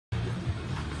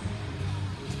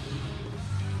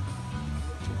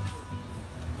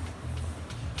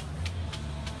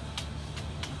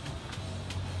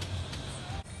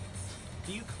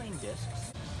you clean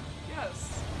discs?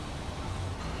 Yes.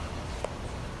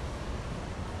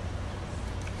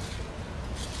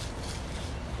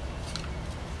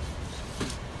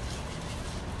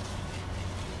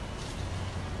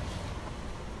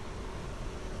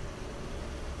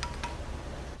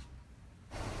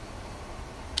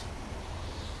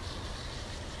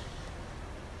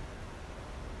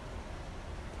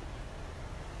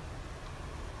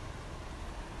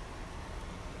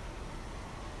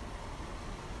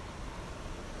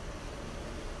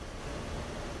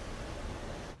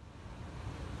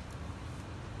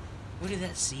 Where did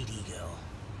that CD go?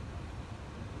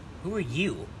 Who are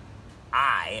you?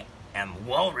 I am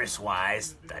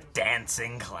Walrus-Wise, the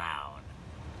dancing clown.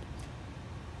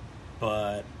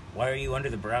 But why are you under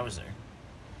the browser?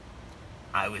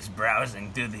 I was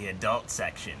browsing through the adult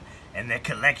section, and the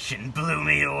collection blew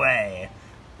me away.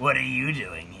 What are you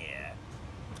doing here?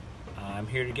 I'm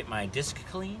here to get my disc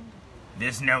cleaned.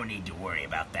 There's no need to worry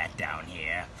about that down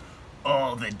here.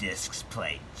 All the discs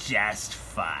play just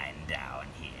fine down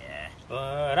here.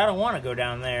 But I don't want to go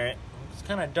down there. It's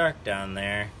kind of dark down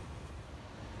there.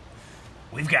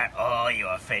 We've got all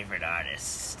your favorite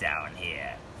artists down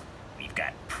here. We've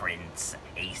got Prince,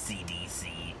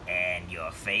 AC/DC, and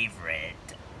your favorite...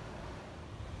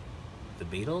 The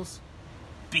Beatles?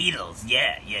 Beatles,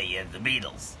 yeah, the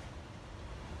Beatles.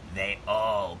 They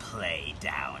all play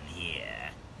down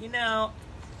here. You know,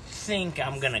 think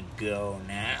I'm gonna go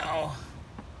now.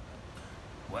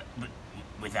 What,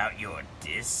 without your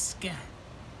disc?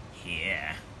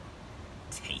 Here,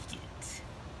 take it.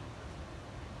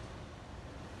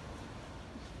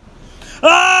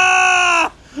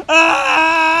 Ah!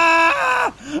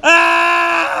 Ah!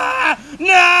 Ah!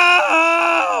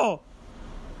 No!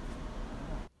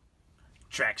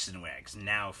 Trax and Wax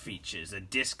now features a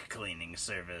disc cleaning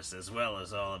service as well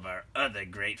as all of our other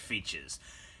great features.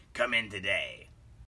 Come in today.